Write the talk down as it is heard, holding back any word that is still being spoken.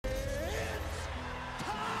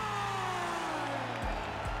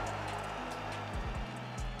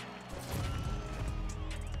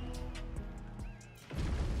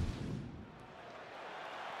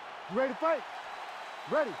You ready to fight?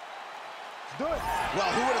 Ready. Let's do it. Well,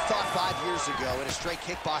 who would have thought 5 years ago in a straight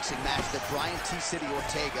kickboxing match that Brian T. City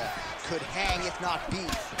Ortega could hang, if not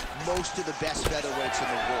beat, most of the best featherweights in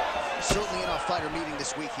the world. Certainly in our fighter meeting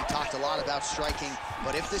this week, he talked a lot about striking,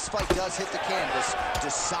 but if this fight does hit the canvas,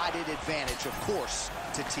 decided advantage, of course,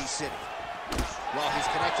 to T. City. Well, he's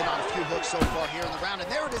connected on a few hooks so far here in the round,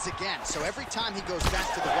 and there it is again. So every time he goes back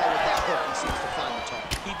to the well with that hook, he seems to find the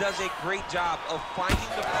target. He does a great job of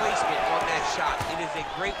finding the placement on that shot. It is a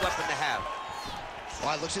great weapon to have.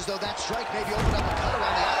 Well, it looks as though that strike maybe opened up a cut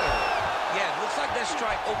around the eye area. Yeah, it looks like that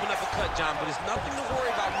strike opened up a cut, John, but it's nothing to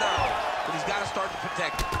worry about now. But he's got to start to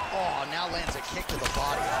protect it. Oh, now lands a kick to the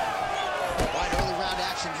body. Right, early round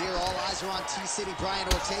action here. All eyes are on T. City Brian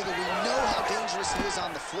Ortega. We know how dangerous he is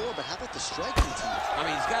on the floor, but how about the striking team? I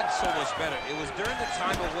mean, he's gotten so much better. It was during the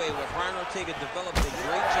time away where Brian Ortega developed a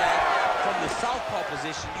great jab from the southpaw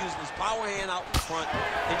position, using his power hand out in front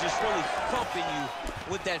and just really thumping you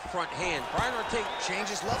with that front hand. Brian Ortega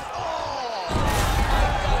changes left. Oh! To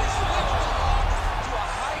a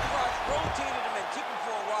high crotch, rotated him and took him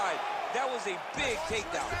for a ride. That was a big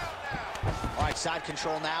takedown. All right, side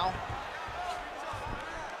control now.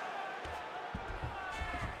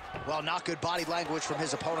 Well, not good body language from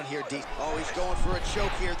his opponent here, D. Oh, he's going for a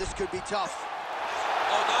choke here. This could be tough.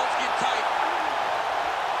 Oh, now it's getting tight.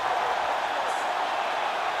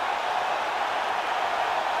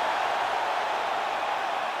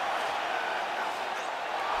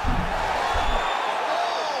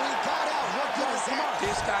 Oh, he got out. What good is that?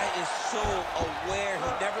 This guy is so aware.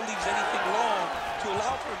 He never leaves anything long to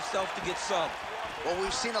allow for himself to get subbed. Well,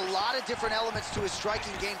 we've seen a lot of different elements to his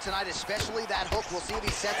striking game tonight, especially that hook. We'll see if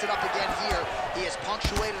he sets it up again here. He has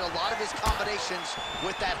punctuated a lot of his combinations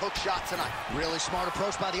with that hook shot tonight. Really smart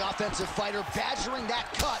approach by the offensive fighter, badgering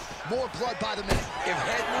that cut. More blood by the minute. If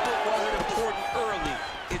head movement wasn't important early,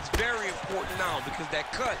 it's very important now because that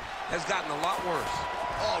cut has gotten a lot worse.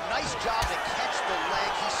 Oh, nice job to catch the leg.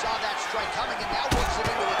 He saw that strike coming and now works it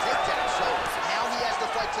into a takedown. So now he has the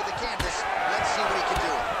fight to the canvas. Let's see what he can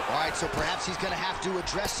do. All right, so perhaps he's going to have to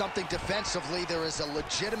address something defensively. There is a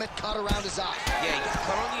legitimate cut around his eye. Yeah, he got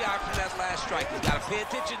cut on the eye from that last strike. He's got to pay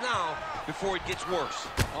attention now before it gets worse.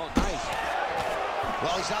 Oh, nice.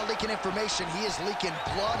 Well, he's not leaking information. He is leaking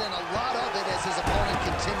blood, and a lot of it as his opponent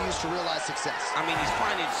continues to realize success. I mean, he's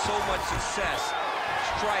finding so much success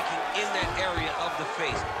striking in that area of the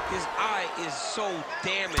face. His eye is so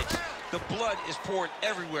damaged. The blood is pouring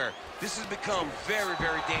everywhere. This has become very,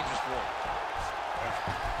 very dangerous for him.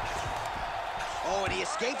 Oh, and he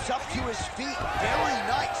escapes up to his feet. Very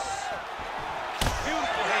nice.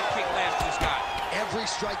 Beautiful head kick lands to this guy. Every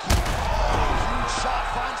strike he... Oh, huge shot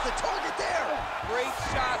finds the target there. Great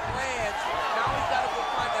shot lands. Now he's got to go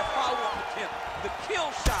find that follow-up attempt. The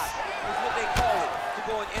kill shot is what they call it to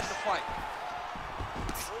go and end the fight.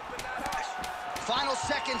 Final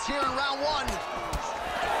seconds here in round one.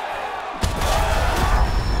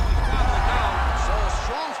 So a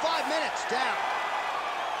strong 5 minutes down.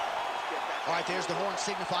 All right, there's the horn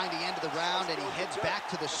signifying the end of the round, and he heads back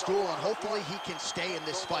to the stool, and hopefully he can stay in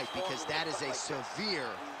this fight because that is a severe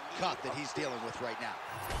cut that he's dealing with right now.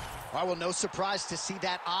 All right, well, no surprise to see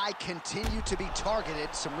that eye continue to be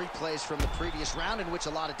targeted. Some replays from the previous round in which a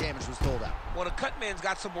lot of damage was doled out. Well, the cut man's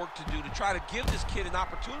got some work to do to try to give this kid an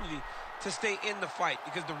opportunity to stay in the fight,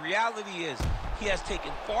 because the reality is he has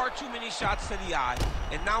taken far too many shots to the eye,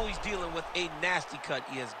 and now he's dealing with a nasty cut.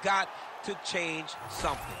 He has got to change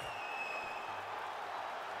something.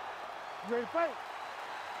 You ready to fight?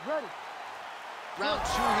 Ready. Round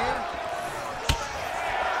two here.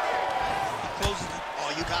 Closes.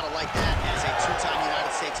 Oh, you gotta like that as a two-time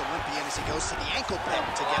United States Olympian as he goes to the ankle pin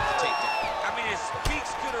to get the takedown. I mean, it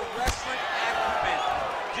speaks to the wrestling acumen.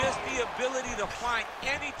 Just the ability to find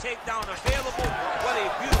any takedown available. What a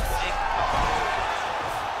beautiful ankle.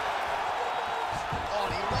 Oh,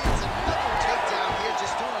 and he lands another takedown here,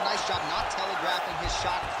 just doing a nice job not telegraphing his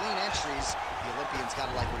shot. Clean entries. The Olympian's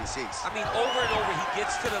gotta like what he sees. I mean, over and over, he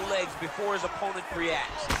gets to the legs before his opponent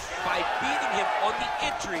reacts. By beating him on the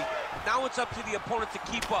entry, now it's up to the opponent to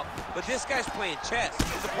keep up. But this guy's playing chess.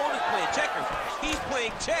 His opponent's playing checkers. He's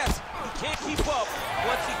playing chess. He can't keep up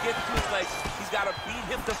once he gets to his legs. He's got to beat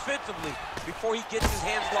him defensively before he gets his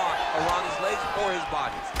hands locked around his legs or his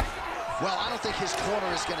body. Well, I don't think his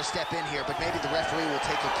corner is going to step in here, but maybe the referee will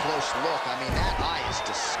take a close look. I mean, that eye is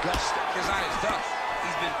disgusting. His eye is tough.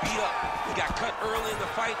 He's been beat up. He got cut early in the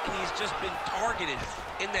fight, and he's just been targeted.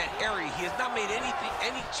 in that area. He has not made any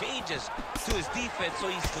changes to his defense, so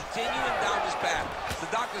he's continuing down this path. The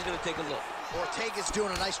doctor's going to take a look. Ortega's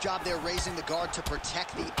doing a nice job there raising the guard to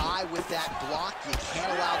protect the eye with that block. You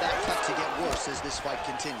can't allow that cut to get worse as this fight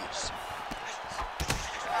continues.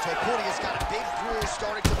 Topuria's got a big bruise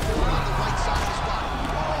starting to form on the right side of his body.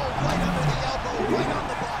 Oh, right under the elbow, right on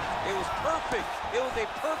the body. It was perfect. It was a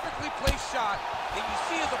perfectly placed shot, and you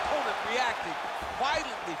see his opponent reacting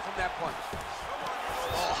violently from that punch.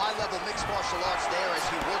 Oh, high-level mixed martial arts there as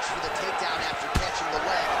he works for the takedown after catching the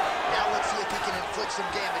leg. Now let's see if he can inflict some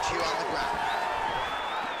damage here on the ground.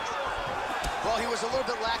 Well, he was a little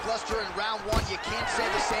bit lackluster in round one. You can't say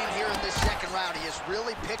the same here in this second round. He has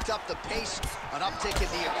really picked up the pace, an uptick in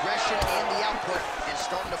the aggression and the output, and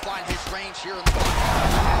starting to find his range here in the body.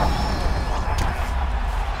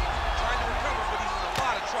 Trying to recover, but he's in a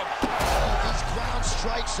lot of trouble. Oh, these ground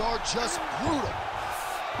strikes are just brutal.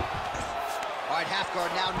 All right, half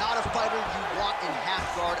guard now. Not a fighter you want in half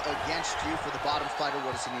guard against you. For the bottom fighter,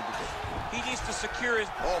 what does he need to do? He needs to secure his...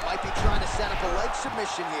 Oh, might be trying to set up a leg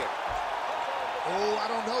submission here. Oh, I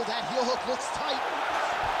don't know. That heel hook looks tight.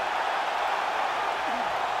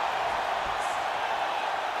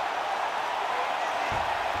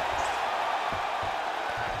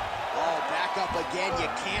 Oh, back up again. You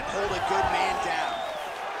can't hold a good man down.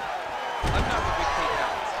 Another big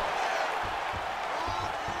takedown.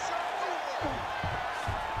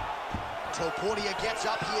 Topuria gets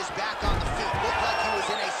up. He is back on the feet. Looked like he was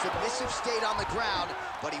in a submissive state on the ground,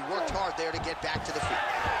 but he worked hard there to get back to the feet.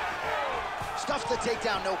 Stuffs the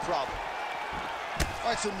takedown, no problem.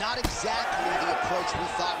 All right, so not exactly the approach we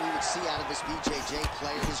thought we would see out of this BJJ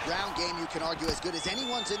player. His ground game, you can argue, as good as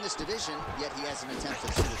anyone's in this division, yet he has an attempt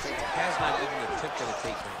at a takedown. Has not even attempted a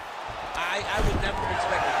takedown. I would never have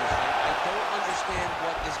expected this. I don't understand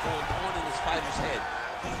what is going on in this fighter's head.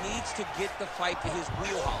 He needs to get the fight to his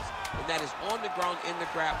wheelhouse, and that is on the ground in the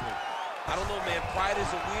grappling. I don't know, man. Pride is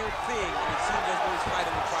a weird thing, and it seems as though he's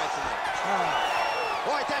fighting with pride tonight.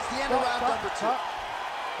 All right, that's the end of round number 2. All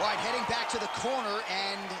right, heading back to the corner,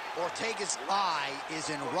 and Ortega's eye is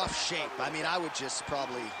in rough shape. I mean, I would just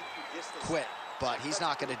probably quit, but he's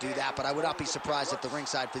not going to do that. But I would not be surprised if the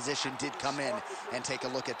ringside physician did come in and take a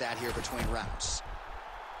look at that here between rounds.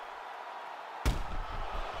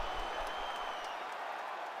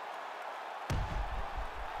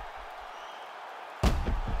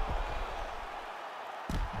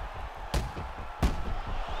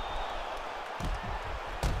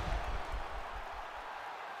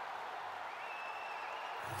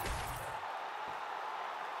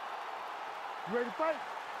 You ready to fight?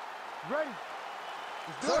 Ready.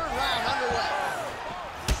 Third round underway.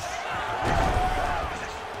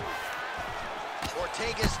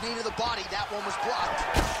 Ortega's knee to the body. That one was blocked.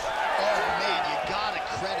 Oh, man, you got to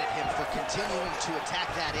credit him for continuing to attack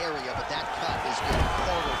that area, but that cut is getting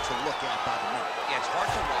harder to look at by the minute. Yeah, it's hard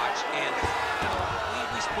to watch, and you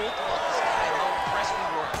know, we spoke about this guy, how impressed we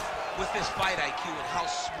were with his fight IQ and how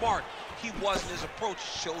smart he was in his approach.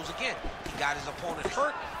 Shows again. He got his opponent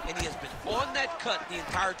hurt, and he has been on that cut the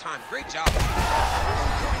entire time. Great job. On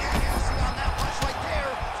that punch right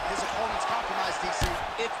there. His opponent's compromised, DC.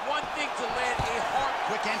 It's one thing to land a hard,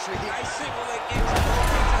 Quick entry here. nice single leg entry.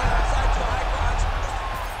 Outside to a high guard.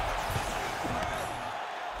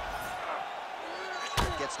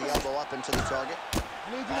 Gets the elbow up into the target. I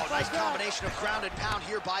need you to Oh, fight nice down. combination of ground and pound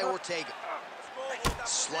here by Ortega.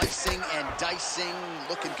 Slicing and dicing,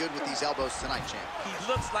 looking good with these elbows tonight, champ. He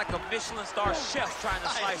looks like a Michelin star chef trying to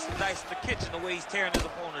slice and dice in the kitchen the way he's tearing his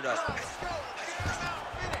opponent up.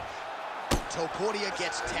 Topuria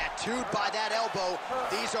gets tattooed by that elbow.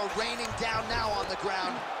 These are raining down now on the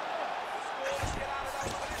ground.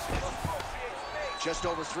 Just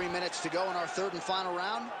over 3 minutes to go in our third and final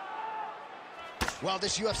round. Well,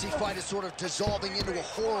 this UFC fight is sort of dissolving into a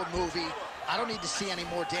horror movie. I don't need to see any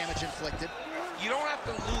more damage inflicted. You don't have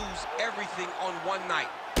to lose everything on one night.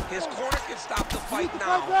 His corner can stop the fight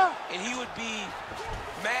now, and he would be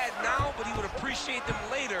mad now, but he would appreciate them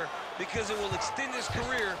later because it will extend his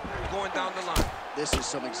career going down the line. This is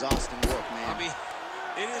some exhausting work, man. I mean,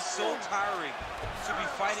 it is so tiring to be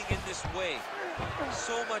fighting in this way.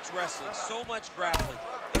 So much wrestling, so much grappling,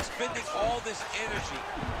 expending all this energy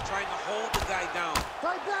trying to hold the guy down.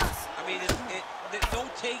 Fight down. I mean, no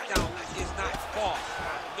takedown is not fought.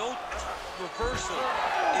 No reversal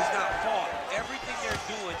is not fought. Everything they're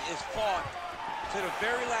doing is fought to the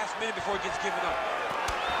very last minute before it gets given up.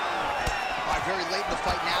 All right, very late in the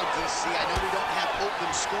fight now, DC. I know we don't have open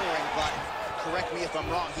scoring, but correct me if I'm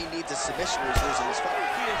wrong, he needs a submission or he's losing this fight.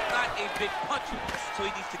 He is not a big puncher, so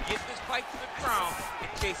he needs to get this fight to the ground and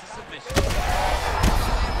chase a submission.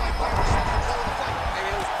 Right I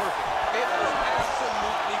mean, it was perfect. It was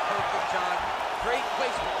absolutely perfect, John. Great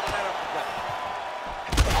placement on that uppercut.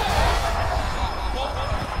 Both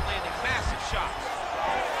landing massive shots.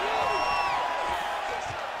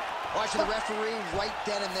 Watching the referee right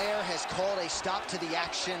then and there has called a stop to the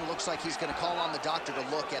action. Looks like he's going to call on the doctor to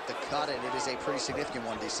look at the cut, and it is a pretty significant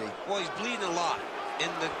one, DC. Well, he's bleeding a lot,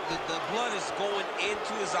 and the blood is going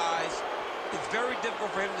into his eyes. It's very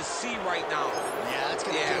difficult for him to see right now. Yeah, that's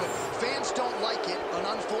going to do it. Fans don't like it. An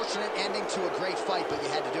unfortunate ending to a great fight, but you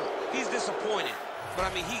had to do it. He's disappointed. But,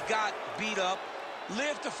 I mean, he got beat up,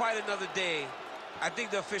 lived to fight another day. I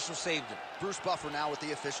think the official saved him. Bruce Buffer now with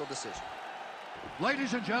the official decision.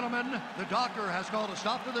 Ladies and gentlemen, the doctor has called a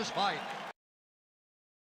stop to this fight